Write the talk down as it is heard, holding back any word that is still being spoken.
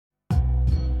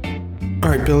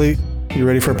right, Billy, you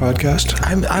ready for a podcast?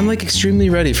 I'm like extremely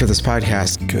ready for this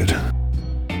podcast. Good.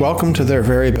 Welcome to Their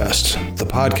Very Best, the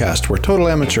podcast where total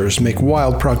amateurs make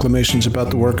wild proclamations about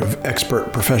the work of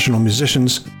expert professional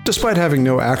musicians, despite having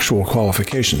no actual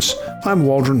qualifications. I'm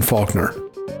Waldron Faulkner.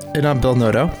 And I'm Bill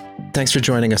Noto. Thanks for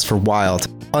joining us for wild,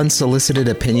 unsolicited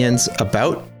opinions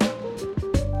about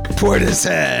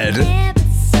Portishead.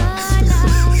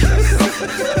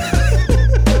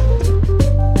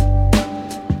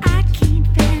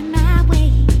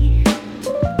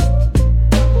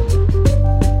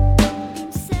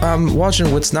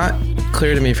 Waldron, what's not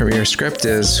clear to me from your script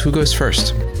is who goes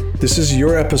first? This is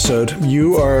your episode.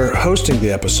 You are hosting the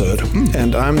episode,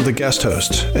 and I'm the guest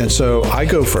host. And so I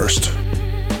go first.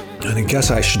 And I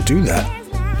guess I should do that,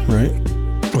 right?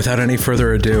 Without any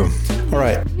further ado. All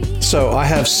right. So I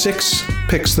have 6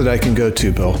 picks that I can go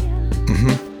to, Bill.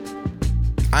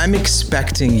 I'm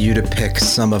expecting you to pick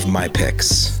some of my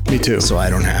picks. Me too. So I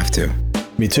don't have to.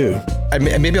 Me too.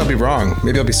 Maybe I'll be wrong.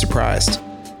 Maybe I'll be surprised.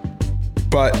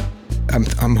 But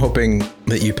I'm hoping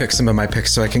that you pick some of my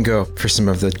picks so I can go for some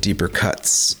of the deeper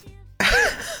cuts.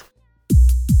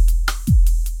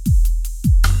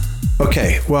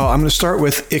 Okay, well, I'm going to start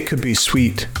with It Could Be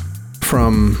Sweet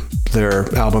from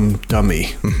their album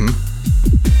Dummy.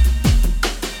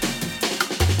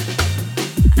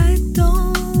 I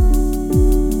don't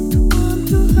want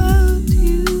to hurt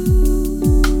you.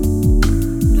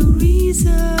 No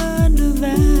reason to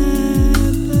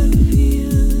vibe but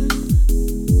feel.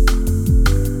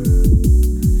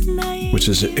 Which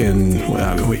is in,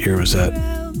 what year was that?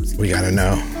 We gotta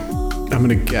know. I'm going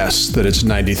to guess that it's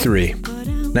 93.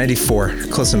 94.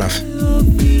 Close enough.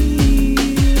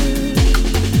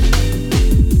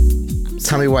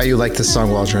 Tell me why you like this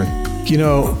song, Waldron. You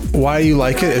know, why you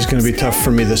like it is going to be tough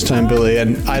for me this time, Billy.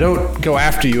 And I don't go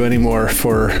after you anymore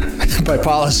by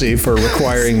policy for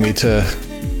requiring me to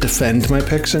defend my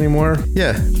picks anymore.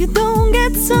 Yeah. You don't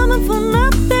get summer for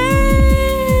nothing.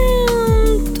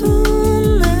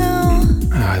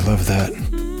 I love that.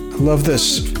 I love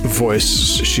this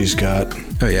voice she's got.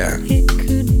 Oh, yeah. It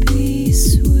could be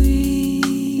sweet.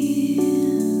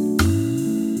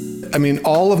 I mean,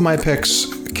 all of my picks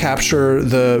capture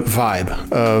the vibe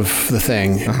of the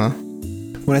thing.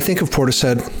 When I think of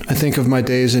Portishead, I think of my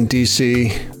days in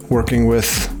DC working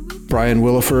with Brian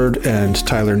Williford and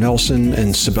Tyler Nelson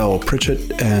and Sibel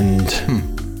Pritchett and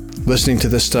listening to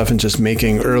this stuff and just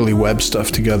making early web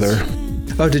stuff together.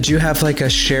 Oh, did you have like a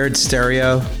shared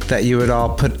stereo that you would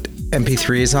all put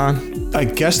MP3s on? I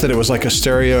guess that it was like a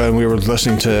stereo and we were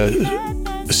listening to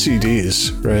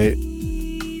CDs, right?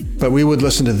 But we would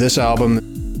listen to this album.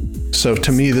 So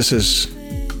to me, this is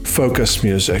focus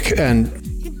music. And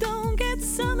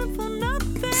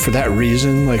for that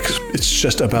reason, like, it's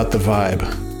just about the vibe.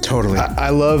 Totally. I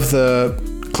love the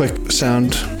click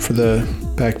sound for the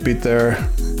backbeat there.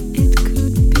 It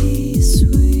could be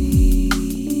sweet.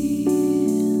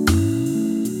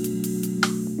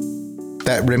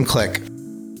 That rim click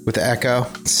with the echo,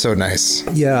 so nice.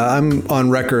 Yeah, I'm on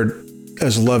record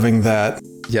as loving that.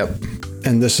 Yep.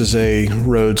 And this is a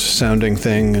Rhodes sounding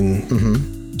thing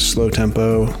and slow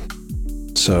tempo.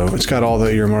 So it's got all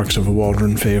the earmarks of a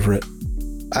Waldron favorite.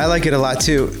 I like it a lot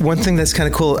too. One thing that's kind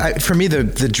of cool, for me, the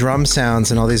drum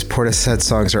sounds and all these Portishead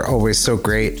songs are always so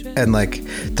great. And like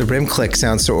the rim click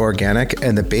sounds so organic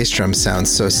and the bass drum sounds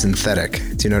so synthetic.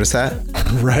 Do you notice that?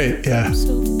 Right, yeah.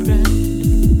 So bright,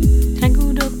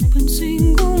 tangled up in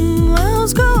single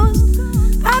miles, 'cause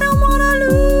I don't wanna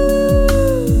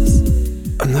lose.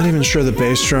 I'm not even sure the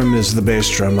bass drum is the bass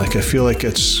drum. Like, I feel like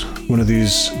it's one of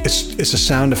these, it's a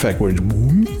sound effect where, you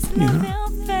know?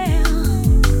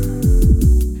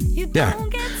 Yeah.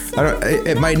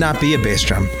 It might not be a bass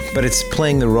drum, but it's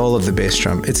playing the role of the bass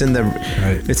drum. It's in the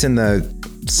It's in the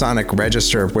sonic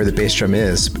register of where the bass drum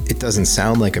is. It doesn't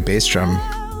sound like a bass drum,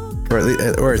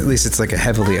 or at least it's like a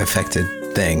heavily affected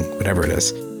thing, whatever it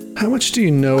is. How much do you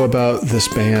know about this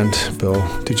band, Bill?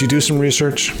 Did you do some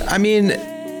research? I mean,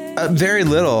 very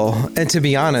little. And to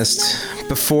be honest,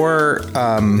 before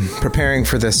preparing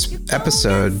for this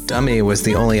episode, Dummy was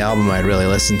the only album I'd really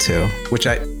listened to, which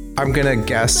I'm going to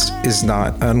guess is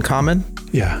not uncommon.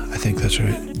 Yeah, I think that's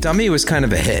right. Dummy was kind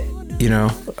of a hit, you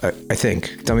know, I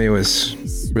think. Dummy was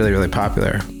really, really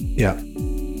popular. Yeah.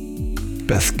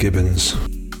 Beth Gibbons.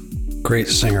 Great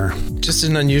singer. Just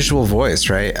an unusual voice,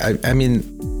 right? I mean,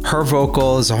 her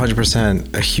vocal is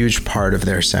 100% a huge part of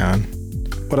their sound.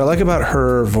 What I like about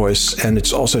her voice, and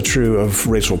it's also true of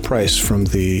Rachel Price from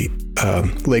the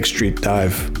Lake Street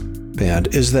Dive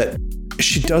band, is that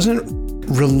she doesn't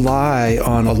rely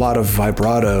on a lot of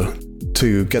vibrato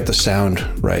to get the sound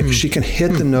right. She can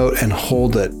hit the note and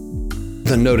hold it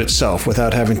the note itself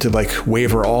without having to like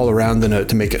waver all around the note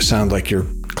to make it sound like you're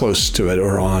close to it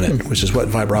or on it, which is what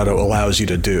vibrato allows you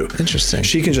to do. Interesting.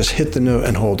 She can just hit the note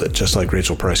and hold it, just like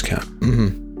Rachel Price can.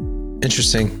 Mm-hmm.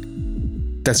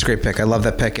 Interesting. That's a great pick. I love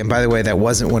that pick. And by the way, that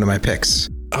wasn't one of my picks.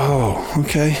 Oh,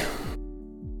 okay.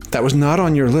 That was not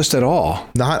on your list at all.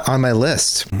 Not on my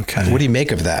list. Okay. What do you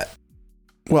make of that?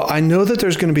 Well, I know that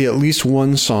there's going to be at least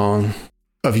one song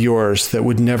of yours that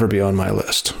would never be on my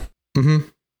list. Mm-hmm.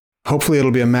 Hopefully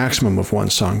it'll be a maximum of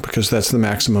one song because that's the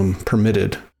maximum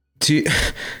permitted. Do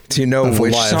you know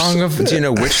which song of, do you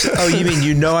know which, oh, you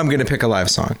mean, I'm going to pick a live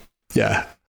song. Yeah.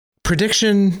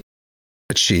 Prediction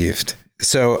achieved.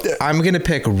 So I'm going to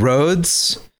pick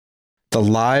Rhodes, the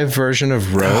live version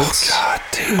of Rhodes,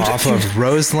 off of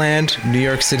Roseland, New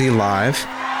York City Live.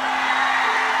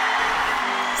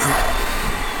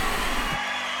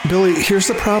 Billy, here's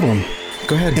the problem.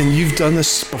 Go ahead. And you've done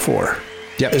this before.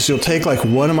 Yep. Is you'll take like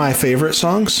one of my favorite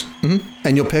songs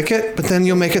and you'll pick it, but then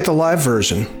you'll make it the live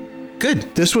version.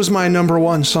 Good. This was my number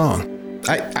one song.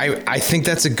 I think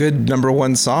that's a good number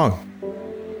one song.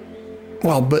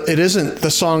 Well, but it isn't the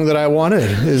song that I wanted.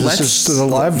 This is the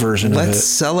live version of it. Let's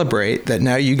celebrate that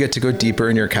now you get to go deeper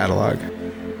in your catalog.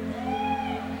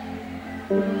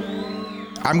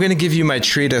 I'm going to give you my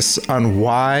treatise on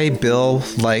why Bill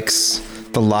likes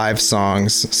the live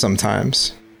songs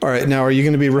sometimes. All right. Now, are you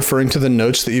going to be referring to the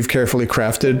notes that you've carefully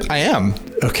crafted? I am.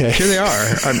 Okay. Here they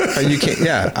are. You can't.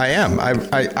 Yeah, I am.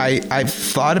 I've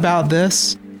thought about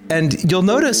this, and you'll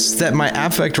notice that my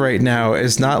affect right now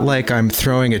is not like I'm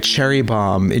throwing a cherry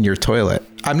bomb in your toilet.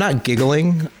 I'm not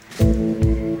giggling.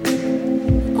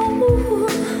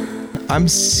 I'm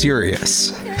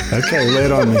serious. Okay, lay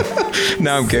it on me.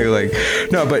 Now I'm giggling.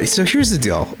 No, but so here's the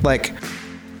deal. Like,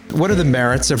 what are the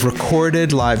merits of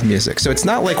recorded live music? So it's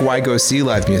not like why go see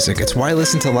live music. It's why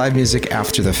listen to live music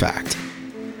after the fact.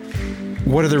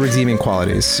 What are the redeeming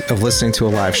qualities of listening to a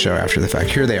live show after the fact?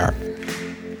 Here they are.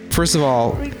 First of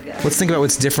all, let's think about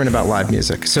what's different about live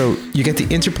music. So you get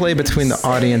the interplay between the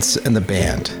audience and the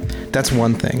band. That's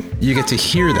one thing. You get to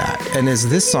hear that. And as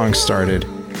this song started,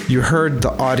 you heard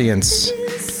the audience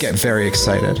get very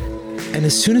excited. And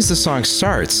as soon as the song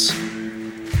starts,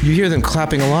 you hear them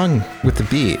clapping along with the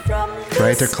beat,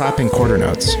 right? They're clapping quarter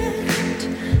notes.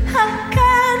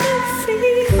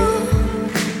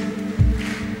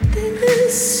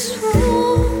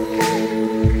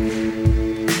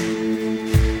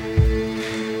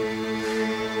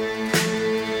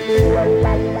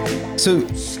 So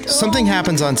something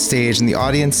happens on stage and the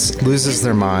audience loses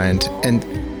their mind, and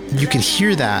you can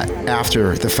hear that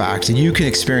after the fact, and you can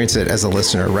experience it as a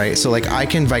listener, right? So like I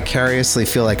can vicariously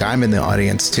feel like I'm in the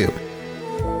audience too.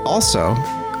 Also,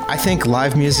 I think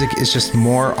live music is just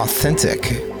more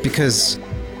authentic because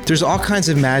there's all kinds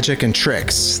of magic and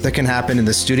tricks that can happen in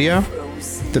the studio.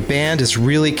 The band is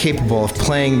really capable of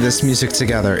playing this music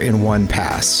together in one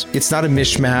pass. It's not a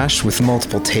mishmash with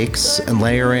multiple takes and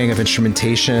layering of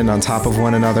instrumentation on top of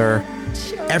one another.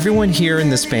 Everyone here in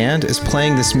this band is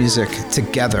playing this music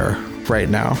together right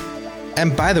now.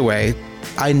 And by the way,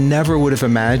 I never would have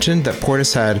imagined that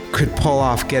Portishead could pull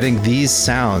off getting these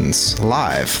sounds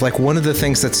live. Like, one of the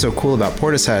things that's so cool about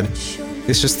Portishead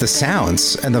is just the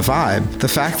sounds and the vibe. The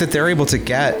fact that they're able to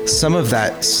get some of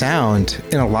that sound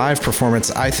in a live performance,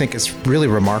 I think is really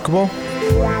remarkable.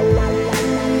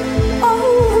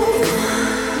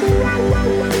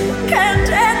 Can't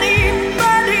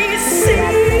anybody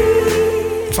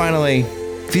see? Finally,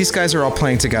 these guys are all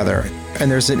playing together,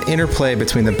 and there's an interplay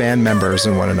between the band members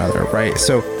and one another, right?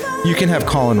 So you can have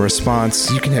call and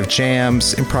response, you can have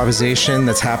jams, improvisation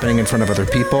that's happening in front of other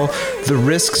people. The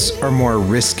risks are more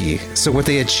risky. So what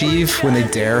they achieve when they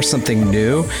dare something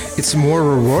new, it's more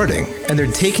rewarding, and they're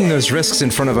taking those risks in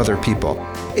front of other people.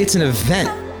 It's an event,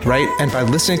 right? And by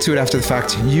listening to it after the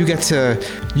fact, you get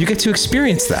to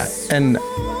experience that. And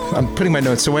I'm putting my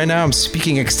notes away now. I'm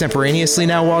speaking extemporaneously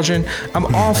now, Waldron.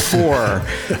 I'm all for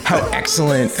how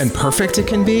excellent and perfect it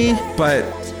can be, but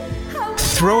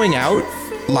throwing out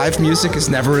live music is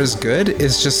never as good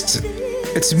is just,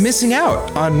 it's missing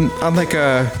out on like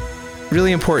a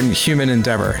really important human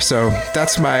endeavor. So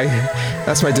that's my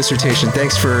dissertation.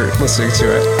 Thanks for listening to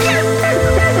it.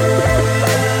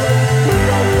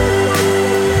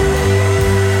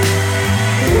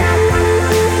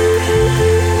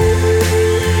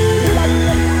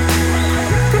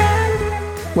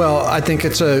 Well, I think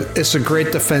it's a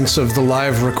great defense of the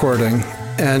live recording,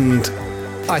 and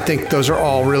I think those are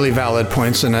all really valid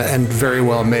points and very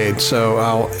well made. So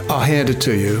I'll hand it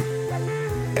to you.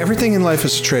 Everything in life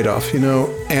is a trade-off,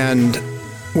 and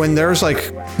when there's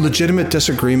like legitimate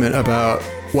disagreement about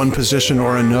one position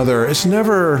or another, it's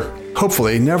never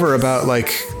hopefully never about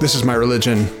like, this is my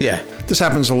religion. Yeah. This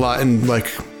happens a lot in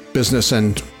like business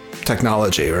and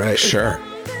technology, right? Sure.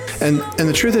 And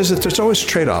the truth is that there's always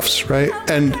trade-offs, right?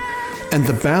 And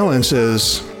the balance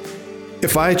is,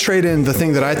 if I trade in the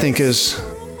thing that I think is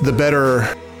the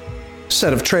better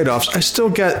set of trade-offs, I still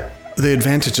get the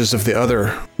advantages of the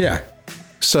other. Yeah.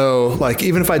 So like,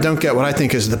 even if I don't get what I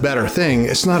think is the better thing,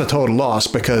 it's not a total loss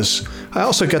because I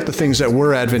also get the things that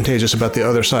were advantageous about the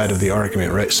other side of the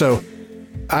argument, right? So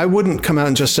I wouldn't come out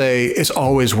and just say it's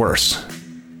always worse.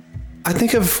 I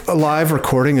think of a live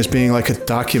recording as being like a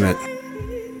document.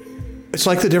 It's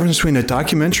like the difference between a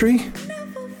documentary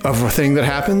of a thing that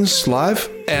happens live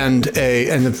and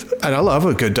I love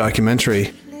a good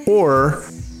documentary, or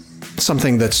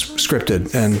something that's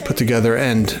scripted and put together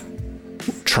and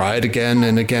tried again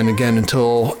and again and again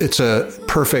until it's a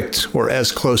perfect or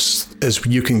as close as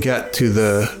you can get to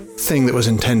the thing that was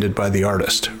intended by the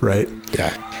artist, right?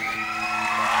 Yeah.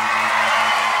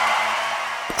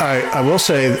 I will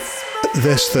say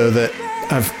this though, that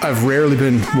I've rarely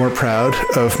been more proud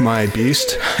of my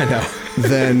beast. I know.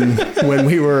 Than when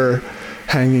we were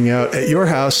hanging out at your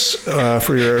house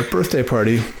for your birthday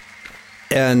party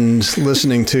and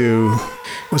listening to,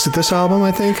 was it this album,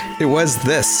 I think? It was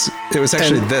this. It was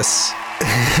actually this.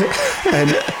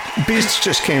 And Beast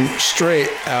just came straight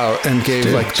out and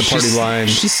gave like the party line.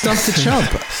 She stumped the chump.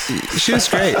 She was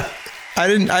great.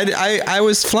 I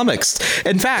was flummoxed.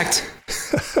 In fact,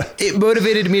 it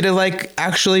motivated me to like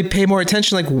actually pay more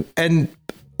attention, like, and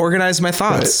organize my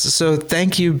thoughts. Right. So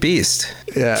thank you, Beast.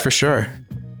 Yeah, for sure.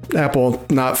 Apple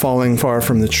not falling far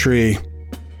from the tree.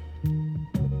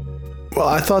 Well,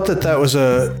 I thought that was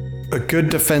a good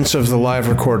defense of the live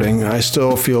recording. I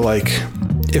still feel like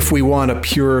if we want a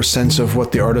pure sense of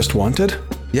what the artist wanted,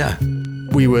 yeah,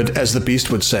 we would, as the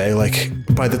Beast would say, like,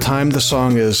 by the time the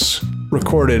song is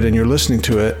recorded and you're listening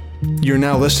to it, you're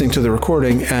now listening to the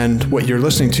recording, and what you're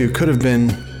listening to could have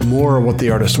been more what the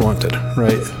artist wanted,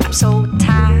 right? I'm so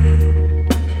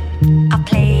tired of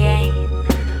playing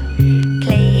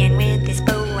with this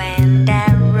bow and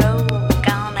arrow.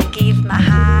 Gonna give my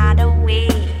heart away.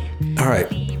 All right.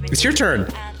 It's your turn.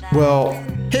 Well,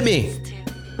 hit me.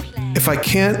 If I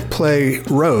can't play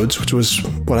Rhodes, which was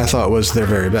what I thought was their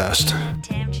very best,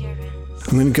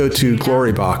 I'm going to go to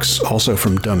Glory Box, also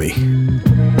from Dummy.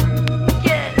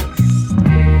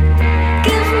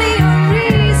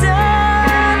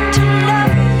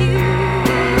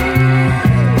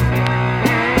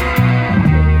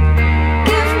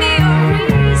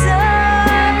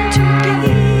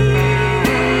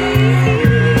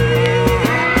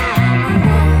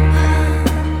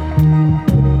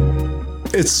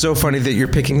 It's so funny that you're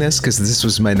picking this because this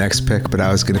was my next pick, but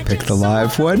I was going to pick the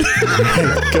live one.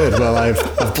 Good. Well, I've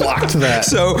blocked that.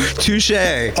 So, touche.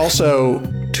 Also,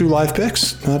 2 live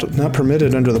picks, not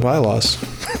permitted under the bylaws.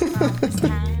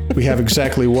 We have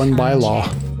exactly 1 bylaw.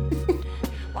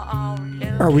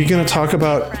 Are we going to talk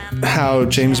about how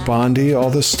James Bondy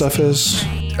all this stuff is?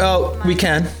 Oh, we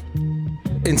can.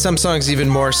 In some songs, even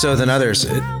more so than others.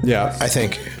 Yeah. I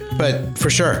think. But for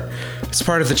sure, it's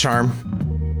part of the charm.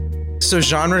 So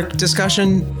genre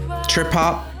discussion, trip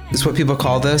hop is what people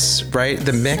call this, right?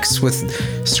 The mix with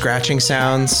scratching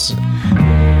sounds. Give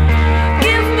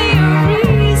me a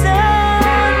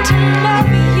reason to love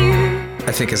you.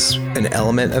 I think is an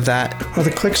element of that. Are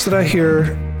the clicks that I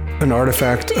hear an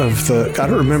artifact of the... I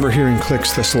don't remember hearing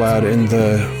clicks this loud in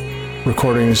the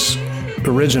recordings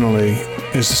originally.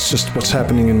 Is this just what's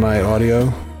happening in my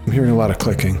audio? I'm hearing a lot of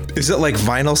clicking. Is it like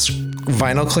vinyl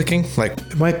clicking? Like,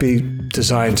 it might be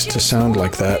designed to sound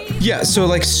like that. Yeah, so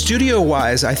like studio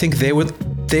wise, I think they would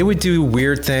do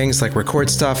weird things like record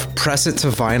stuff, press it to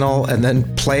vinyl, and then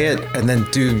play it, and then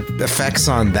do effects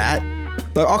on that.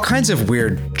 Like, all kinds of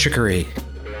weird trickery.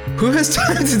 Who has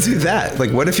time to do that?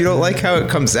 Like, what if you don't like how it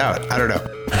comes out? I don't know.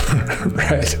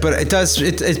 Right. But it does.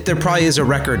 There probably is a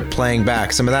record playing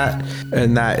back some of that,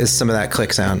 and that is some of that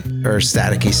click sound or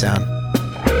staticky sound.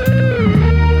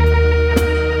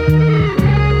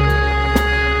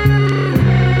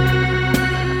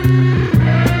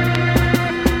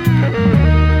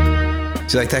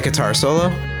 Do you like that guitar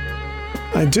solo?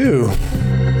 I do.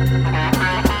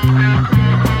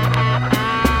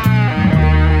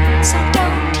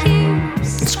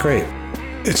 It's great.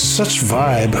 It's such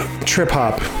vibe. Trip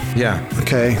hop. Yeah.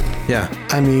 Okay. Yeah.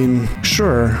 I mean,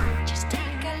 sure.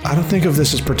 I don't think of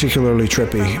this as particularly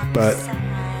trippy, but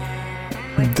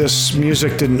this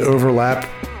music didn't overlap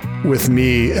with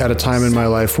me at a time in my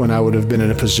life when I would have been in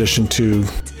a position to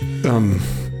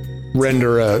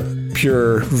render a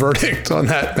pure verdict on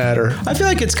that matter. I feel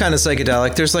like it's kind of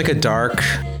psychedelic. There's like a dark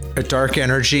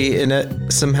energy in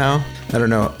it somehow. I don't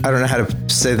know how to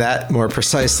say that more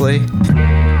precisely. Give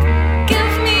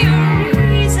me a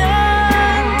reason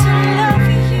to love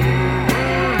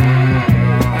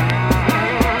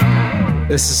you.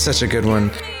 This is such a good one.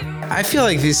 I feel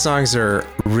like these songs are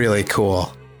really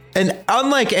cool. And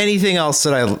unlike anything else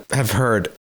that I have heard,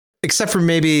 except for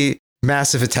maybe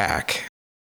Massive Attack.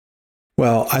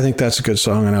 Well, I think that's a good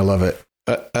song and I love it.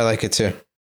 I like it too.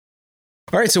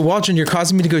 All right, so Waldron, you're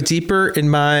causing me to go deeper in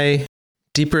my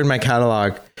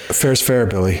catalog. Fair's fair,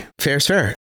 Billy. Fair's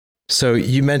fair. So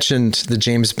you mentioned the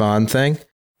James Bond thing.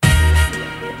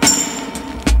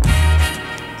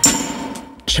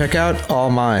 Check out All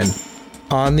Mine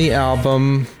on the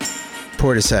album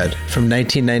Portishead from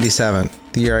 1997,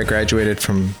 the year I graduated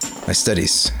from my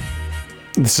studies.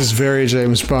 This is very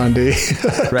James Bondy.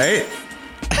 Right?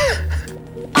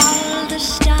 All the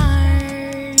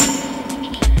stars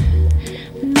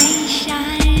may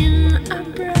shine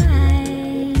bright.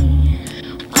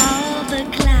 All the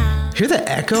clouds Hear the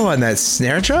echo on that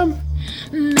snare drum?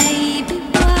 may be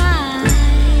bright.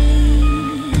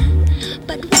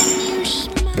 But when you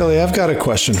smile, Billy, I've got a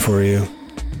question for you.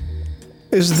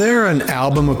 Is there an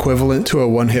album equivalent to a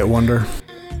one-hit wonder?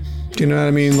 Do you know what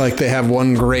I mean? Like they have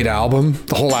one great album,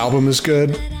 the whole album is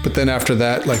good, but then after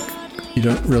that, like you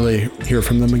don't really hear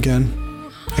from them again?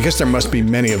 I guess there must be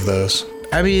many of those.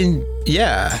 I mean,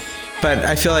 yeah. But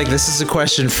I feel like this is a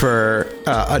question for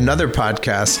another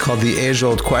podcast called The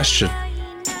Age-Old Question.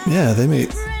 Yeah, they may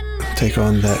take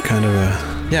on that kind of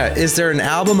a... Yeah, is there an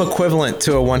album equivalent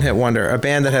to a one-hit wonder? A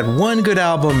band that had one good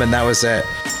album and that was it?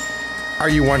 Are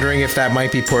you wondering if that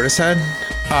might be Portishead?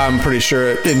 I'm pretty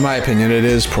sure, in my opinion, it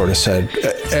is Portishead.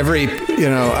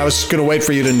 I was going to wait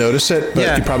for you to notice it,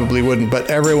 but you probably wouldn't.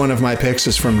 But every one of my picks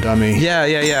is from Dummy.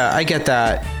 Yeah. I get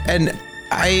that. And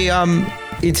I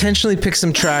intentionally picked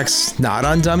some tracks not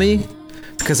on Dummy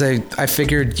because I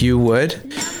figured you would,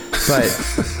 but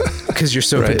because you're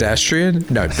so pedestrian.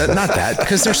 No, not that.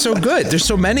 Because they're so good. There's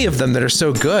so many of them that are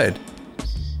so good.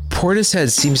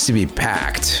 Portishead seems to be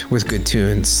packed with good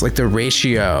tunes. Like the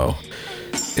ratio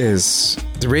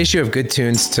of good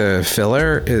tunes to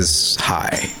filler is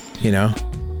high, you know?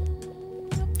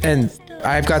 And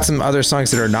I've got some other songs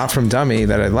that are not from Dummy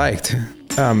that I liked.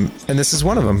 And this is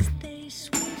one of them.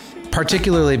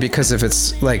 Particularly because of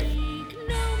its, like,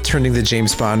 turning the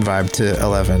James Bond vibe to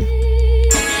 11.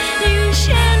 you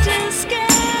shan't escape.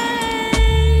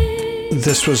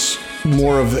 This was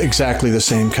more of exactly the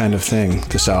same kind of thing,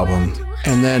 this album.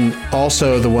 And then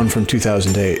also the one from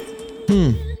 2008.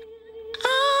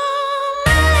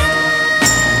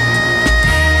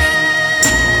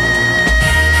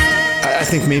 I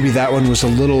think maybe that one was a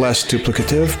little less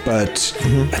duplicative, but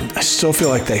I still feel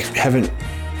like they haven't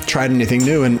tried anything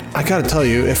new. And I got to tell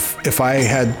you, if I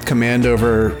had command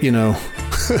over,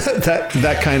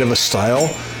 that kind of a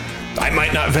style, I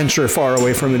might not venture far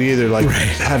away from it either. Like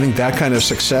having that kind of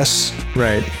success.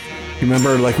 Right.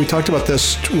 Remember, like we talked about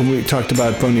this when we talked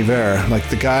about Bon Iver. Like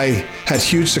the guy had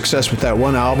huge success with that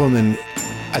one album, and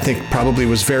I think probably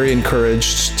was very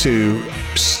encouraged to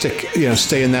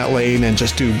stay in that lane and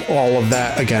just do all of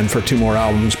that again for 2 more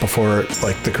albums before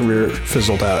like the career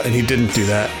fizzled out. And he didn't do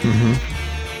that.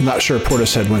 I'm not sure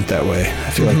Portishead went that way. I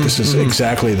feel like this is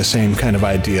exactly the same kind of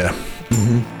idea.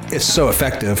 It's so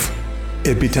effective.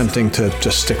 It'd be tempting to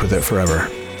just stick with it forever,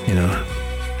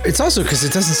 It's also because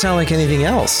it doesn't sound like anything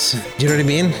else. Do you know what I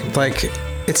mean? Like,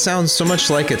 it sounds so much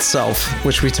like itself,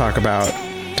 which we talk about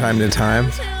time to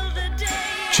time.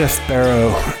 Jeff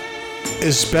Barrow.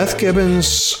 Is Beth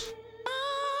Gibbons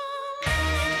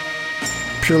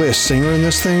purely a singer in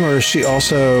this thing, or is she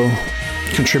also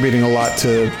contributing a lot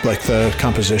to like the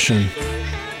composition?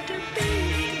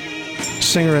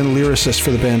 Singer and lyricist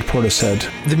for the band Portishead.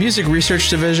 The music research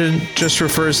division just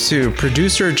refers to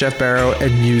producer Jeff Barrow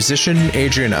and musician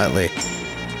Adrian Utley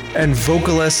and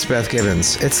vocalist Beth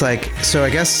Gibbons. It's like, so I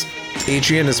guess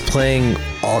Adrian is playing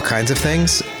all kinds of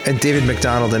things, and David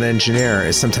McDonald, an engineer,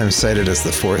 is sometimes cited as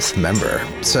the 4th member.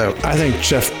 So I think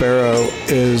Jeff Barrow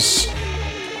is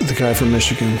the guy from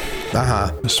Michigan.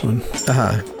 This one.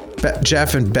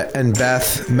 Jeff and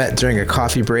Beth met during a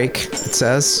coffee break, it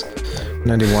says.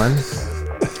 91.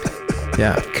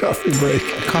 Yeah. Coffee break.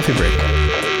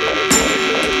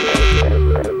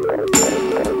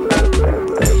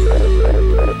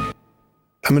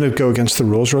 I'm going to go against the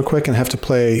rules real quick and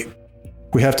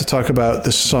we have to talk about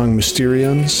this song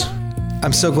Mysterions.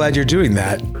 I'm so glad you're doing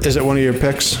that. Is it one of your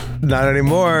picks? Not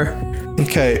anymore.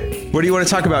 Okay. What do you want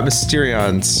to talk about,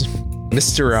 Mysterions?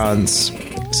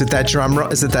 Is it that drum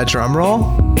roll?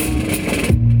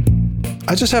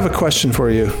 I just have a question for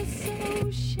you.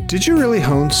 Did you really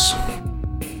Hones?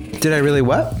 Did I really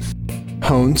what?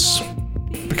 Hones.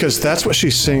 because that's what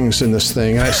she sings in this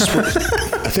thing. And I swear,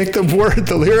 I think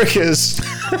the lyric is,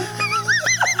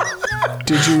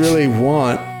 "Did you really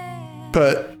want?"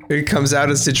 But it comes out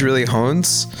as "Did you really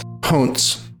hones?"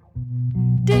 Hones.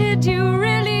 Did you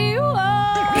really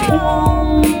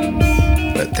want?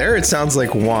 But there it sounds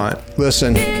like "want."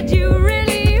 Listen. Did you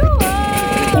really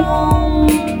want?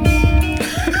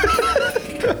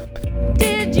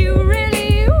 Did you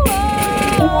really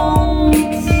want?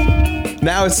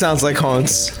 Now it sounds like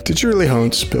 "hones." Did you really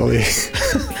hones, Billy?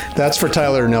 That's for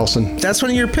Tyler Nelson. That's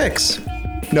one of your picks.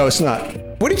 No, it's not.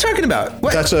 What are you talking about?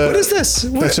 What is this?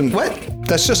 What?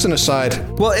 That's just an aside.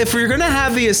 Well, if we're gonna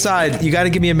have the aside, you got to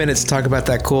give me a minute to talk about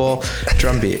that cool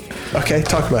drum beat. Okay,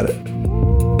 talk about it.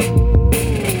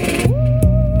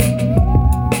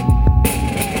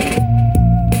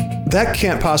 That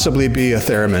can't possibly be a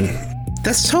theremin.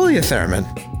 That's totally a theremin.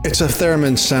 It's a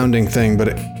theremin sounding thing,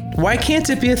 but Why can't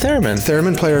it be a theremin?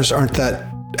 theremin players aren't that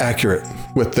accurate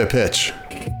with the pitch.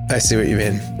 I see what you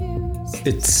mean.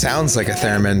 It sounds like a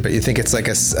theremin, but you think it's like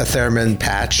a theremin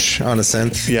patch on a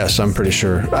synth? Yes, I'm pretty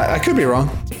sure. I could be wrong.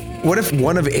 What if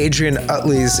one of Adrian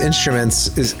Utley's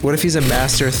instruments is, what if he's a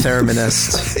master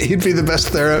thereminist? He'd be the best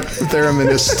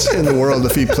thereminist in the world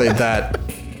if he played that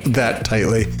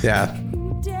tightly. Yeah.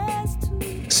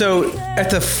 So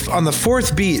on the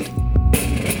fourth beat,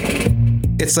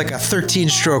 it's like a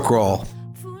 13-stroke roll,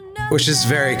 which is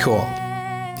very cool.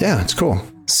 Yeah, it's cool.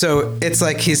 So it's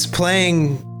like he's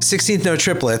playing 16th note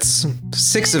triplets,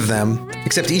 6 of them,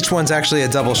 except each one's actually a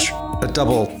double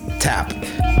tap.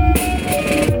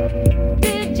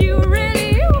 Did you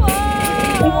really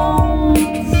want?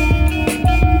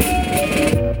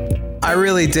 I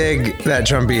really dig that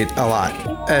drum beat a lot,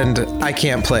 and I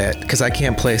can't play it because I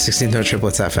can't play 16th note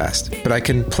triplets that fast. But I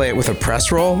can play it with a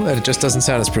press roll, and it just doesn't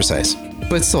sound as precise.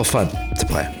 But it's still fun to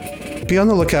play. Be on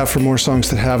the lookout for more songs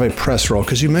that have a press roll,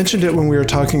 because you mentioned it when we were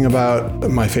talking about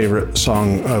my favorite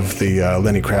song of the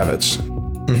Lenny Kravitz.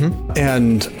 Mm-hmm.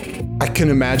 And I can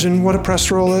imagine what a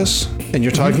press roll is, and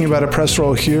you're talking about a press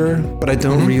roll here, but I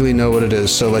don't really know what it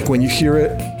is. So like when you hear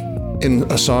it in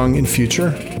a song in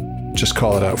future, just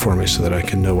call it out for me so that I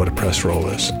can know what a press roll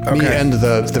is. Okay. Me and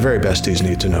the very besties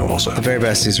need to know also. The very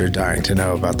besties are dying to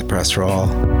know about the press roll.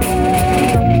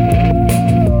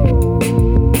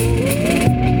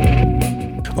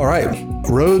 All right,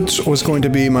 Rhodes was going to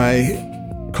be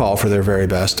my call for their very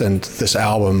best, and this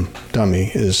album, Dummy,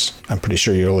 is, I'm pretty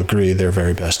sure you'll agree, their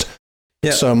very best.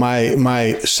 Yeah. So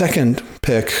my second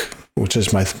pick, which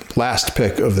is my last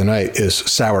pick of the night, is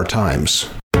Sour Times.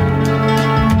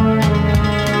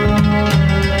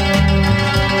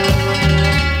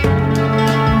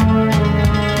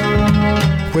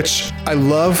 Which I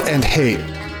love and hate.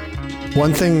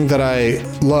 One thing that I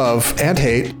love and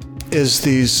hate is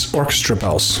these orchestra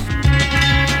bells.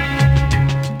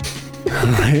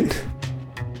 Right?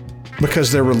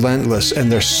 Because they're relentless and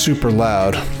they're super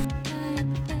loud.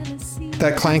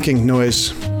 That clanking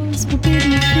noise.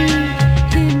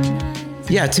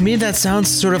 Yeah, to me that sounds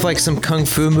sort of like some kung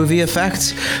fu movie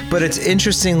effect, but it's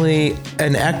interestingly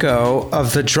an echo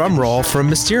of the drum roll from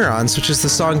Mysterions, which is the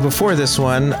song before this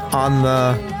one on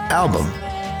the album,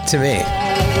 to me.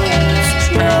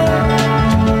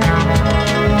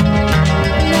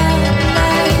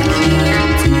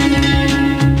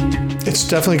 It's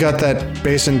definitely got that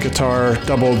bass and guitar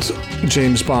doubled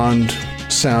James Bond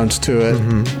sound to it.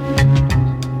 Mm-hmm.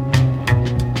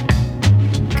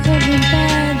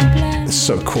 It's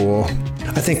so cool.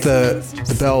 I think the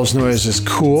bells noise is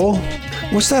cool.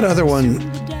 What's that other one?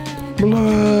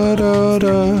 Blah, da,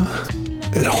 da.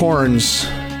 Horns.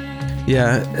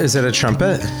 Yeah, is it a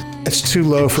trumpet? It's too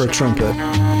low for a trumpet.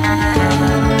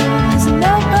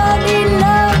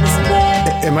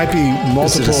 It might be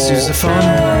multiple. Is it a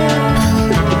sousaphone?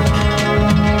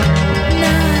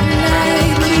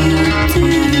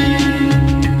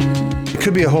 It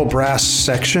could be a whole brass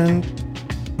section.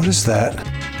 What is that?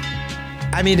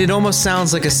 I mean, it almost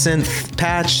sounds like a synth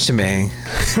patch to me.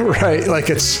 Right, like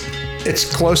it's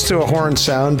close to a horn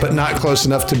sound, but not close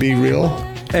enough to be real.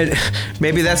 And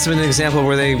maybe that's an example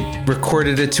where they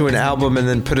recorded it to an album and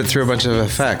then put it through a bunch of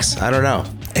effects. I don't know.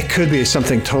 It could be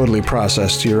something totally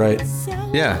processed, you're right.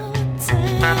 Yeah.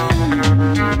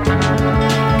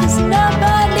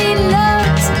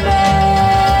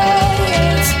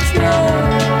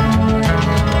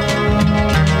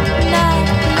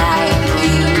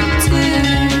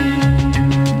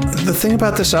 The thing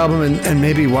about this album, and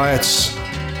maybe why it's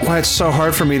so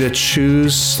hard for me to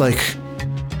choose like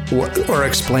what or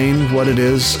explain what it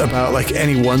is about like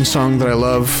any one song that I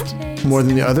love more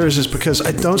than the others is because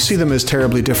I don't see them as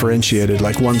terribly differentiated,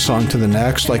 like one song to the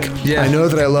next. Like, I know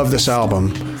that I love this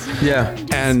album. Yeah.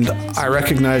 And I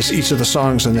recognize each of the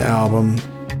songs in the album,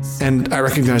 and I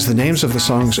recognize the names of the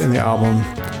songs in the album.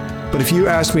 But if you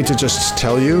asked me to just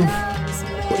tell you,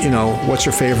 what's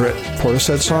your favorite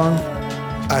Portishead song?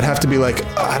 I'd have to be like,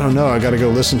 I don't know. I got to go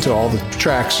listen to all the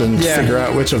tracks and figure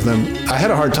out which of them. I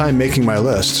had a hard time making my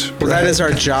list. Well, that is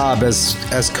our job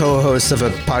as co-hosts of a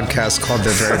podcast called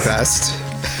The Very Best.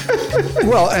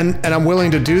 Well, and I'm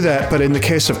willing to do that. But in the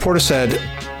case of Portishead,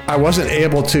 I wasn't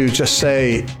able to just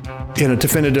say,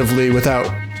 definitively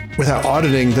without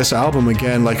auditing this album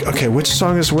again, like, okay, which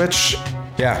song is which?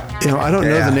 Yeah. I don't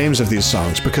know the names of these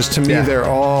songs because to me they're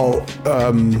all...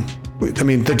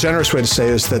 the generous way to say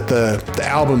is that the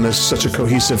album is such a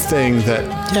cohesive thing that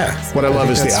what I love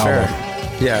is the album.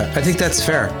 Fair. Yeah, I think that's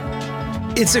fair.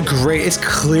 It's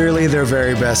clearly their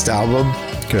very best album.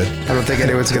 Good. I don't think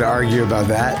anyone's going to argue about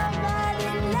that.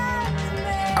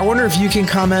 I wonder if you can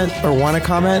comment or want to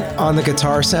comment on the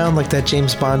guitar sound, like that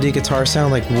James Bondy guitar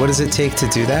sound. Like, what does it take to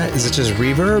do that? Is it just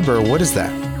reverb or what is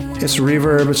that? It's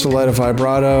reverb. It's a light of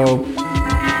vibrato.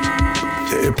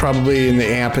 Probably in the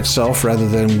amp itself rather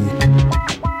than...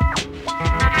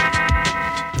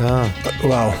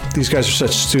 Well, these guys are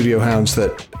such studio hounds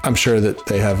that I'm sure that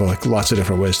they have like lots of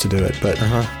different ways to do it. But,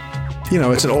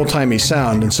 it's an old-timey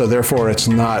sound, and so therefore it's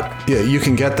not... you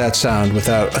can get that sound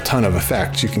without a ton of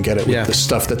effects. You can get it with the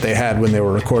stuff that they had when they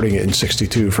were recording it in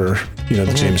 62 for,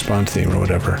 the James Bond theme or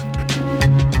whatever.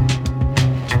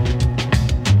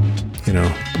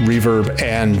 Reverb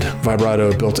and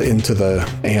vibrato built into the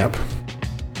amp.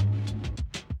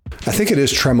 I think it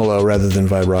is tremolo rather than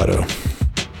vibrato.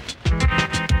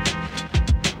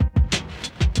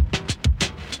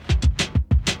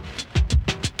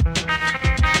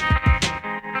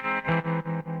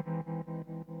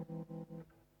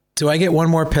 Do I get one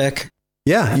more pick?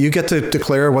 Yeah, you get to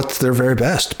declare what's their very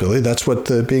best, Billy. That's what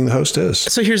being the host is.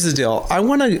 So here's the deal. I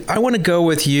want to go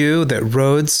with you that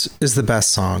Rhodes is the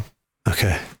best song.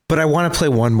 Okay. But I want to play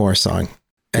one more song.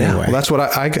 Anyway. Yeah, well, that's what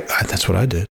that's what I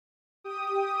did.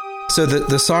 So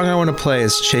the song I want to play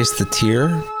is Chase the Tear,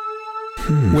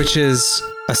 which is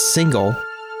a single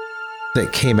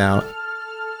that came out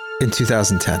in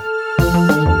 2010.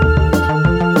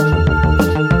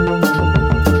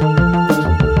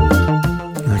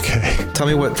 Okay. Tell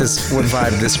me what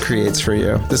vibe this creates for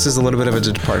you. This is a little bit of a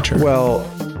departure. Well,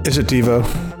 is it Devo?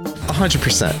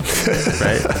 100%,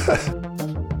 right?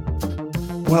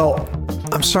 Well,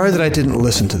 I'm sorry that I didn't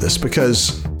listen to this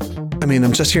because,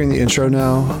 I'm just hearing the intro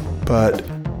now, but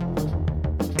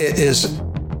it is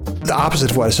the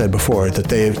opposite of what I said before, that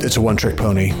it's a one-trick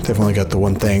pony. They've only got the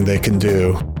one thing they can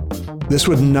do. This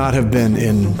would not have been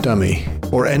in Dummy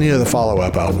or any of the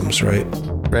follow-up albums, right?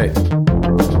 Right.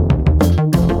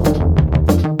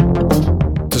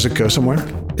 Does it go somewhere?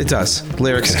 It does.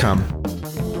 Lyrics come.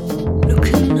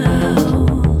 Looking out,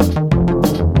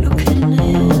 looking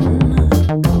in,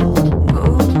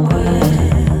 going where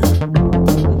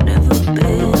never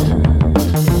been,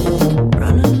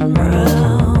 running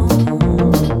round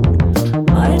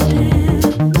my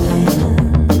different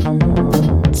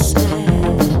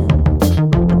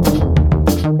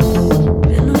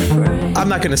been afraid. I'm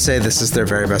not going to say this is their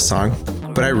very best song,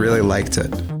 but I really liked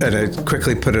it. And I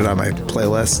quickly put it on my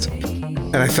playlist.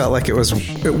 And I felt like it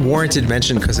warranted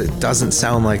mention because it doesn't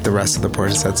sound like the rest of the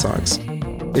Portishead songs.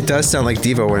 It does sound like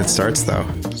Devo when it starts, though.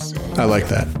 I like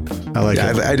that. I like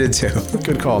it. I did too.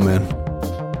 Good call, man.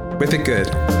 Whip it good.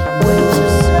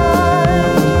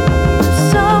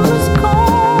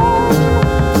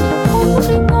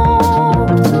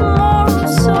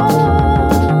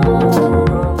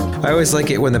 I always like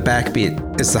it when the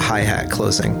backbeat is the hi-hat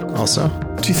closing also.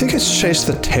 Do you think it's Chase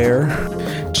the Tear?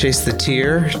 Chase the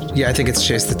Tear? Yeah, I think it's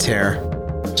Chase the Tear.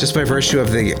 Just by virtue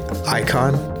of the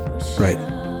icon. Right.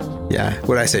 Yeah.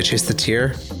 What did I say? Chase the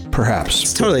Tear? Perhaps.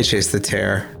 It's totally Chase the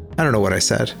Tear. I don't know what I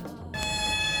said.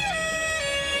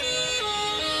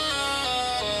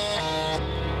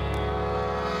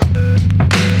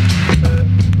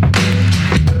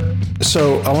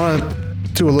 So I want to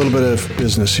do a little bit of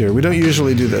business here. We don't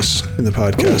usually do this in the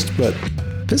podcast, but...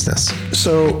 Business.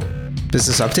 So...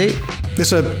 Business update?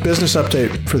 It's a business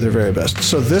update for their very best.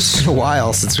 So this... It's been a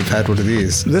while since we've had one of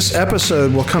these. This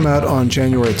episode will come out on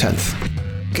January 10th.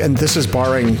 And this is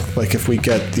barring, like, if we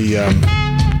get the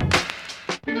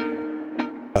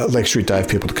Lake Street Dive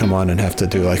people to come on and have to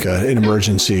do, like, an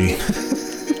emergency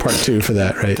part 2 for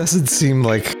that, right? Doesn't seem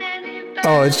like...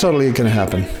 Oh, it's totally going to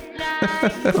happen.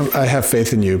 I have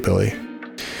faith in you, Billy.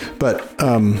 But,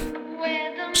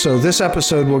 so this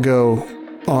episode will go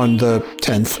on the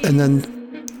 10th, and then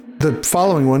the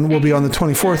following one will be on the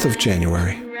 24th of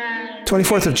January.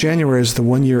 24th of January is the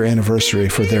 1-year anniversary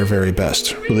for Their Very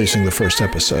Best, releasing the first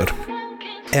episode.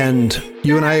 And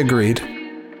you and I agreed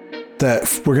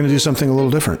that we're going to do something a little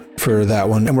different for that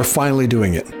one, and we're finally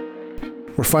doing it.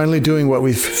 We're finally doing what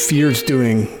we've feared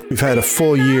doing. We've had a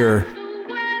full year.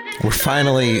 We're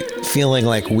finally feeling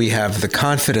like we have the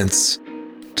confidence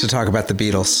to talk about the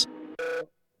Beatles.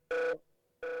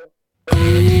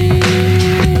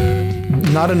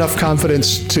 Not enough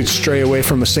confidence to stray away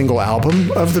from a single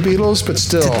album of the Beatles, but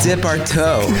still. To dip our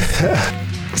toe.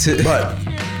 But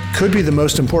could be the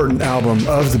most important album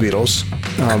of the Beatles.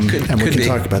 And we can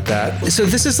talk about that. So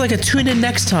this is like a tune in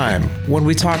next time when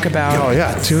we talk about... Oh,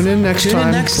 yeah. Tune in next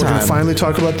time. We're going to finally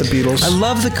talk about the Beatles. I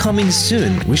love the coming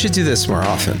soon. We should do this more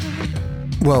often.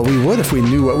 Well, we would if we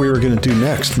knew what we were going to do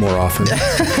next more often.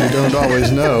 We don't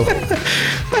always know.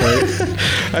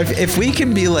 Right? If we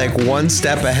can be like one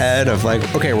step ahead of like,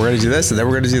 okay, we're going to do this and then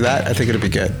we're going to do that, I think it'll be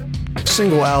good.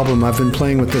 Single album, I've been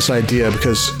playing with this idea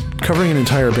because covering an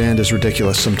entire band is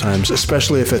ridiculous sometimes,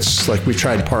 especially if it's like we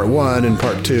tried part 1 and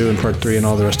part 2 and part 3 and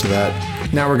all the rest of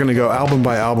that. Now we're going to go album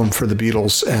by album for the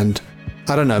Beatles, and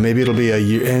I don't know, maybe it'll be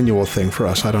a annual thing for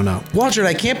us. I don't know. Waldred,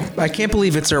 I can't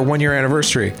believe it's our 1-year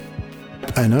anniversary.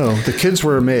 I know. The kids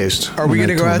were amazed. Are we going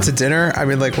to go out to dinner? I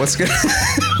mean, like, what's good?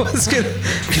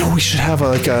 You know, we should have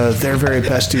a Their Very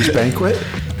Besties banquet.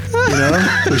 You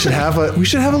know, we should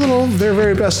have a little Their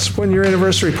Very Best 1-year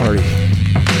anniversary party.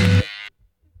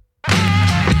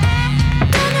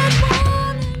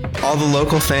 All the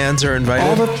local fans are invited.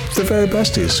 All the Very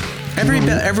Besties.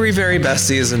 Every Very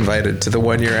Bestie is invited to the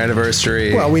 1-year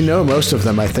anniversary. Well, we know most of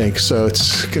them, I think, so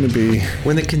it's going to be...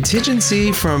 When the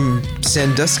contingency from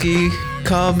Sandusky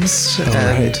comes and...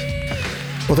 Right.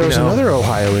 Well, there was another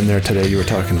Ohio in there today you were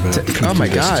talking about. Oh, my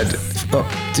God.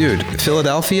 Oh, dude,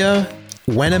 Philadelphia,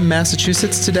 Wenham,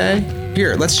 Massachusetts today.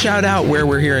 Here, let's shout out where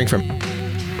we're hearing from.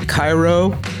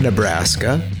 Cairo,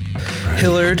 Nebraska. Right.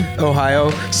 Hillard,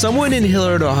 Ohio. Someone in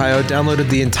Hillard, Ohio downloaded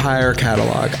the entire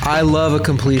catalog. I love a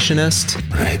completionist.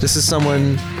 Right. This is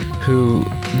someone who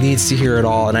needs to hear it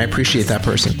all, and I appreciate that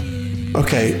person.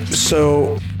 Okay,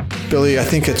 so, Billy, I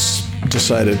think it's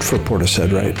decided for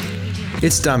Portishead, right?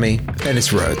 It's Dummy, and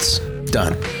it's Rhodes.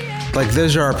 Done. Like,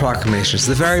 those are our proclamations.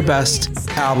 The very best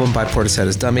album by Portishead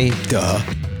is Dummy. Duh.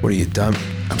 What are you, dumb?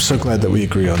 I'm so glad that we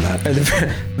agree on that. And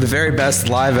the very best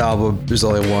live album, there's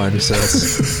only one, so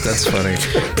that's funny.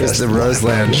 It's the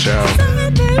Roseland Show.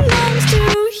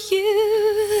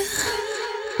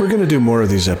 We're going to do more of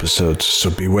these episodes, so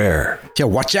beware. Yeah,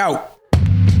 watch out.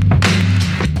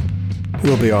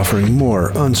 We'll be offering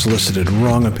more unsolicited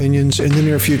wrong opinions in the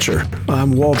near future.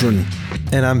 I'm Waldron.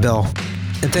 And I'm Bill.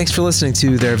 And thanks for listening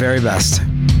to Their Very Best.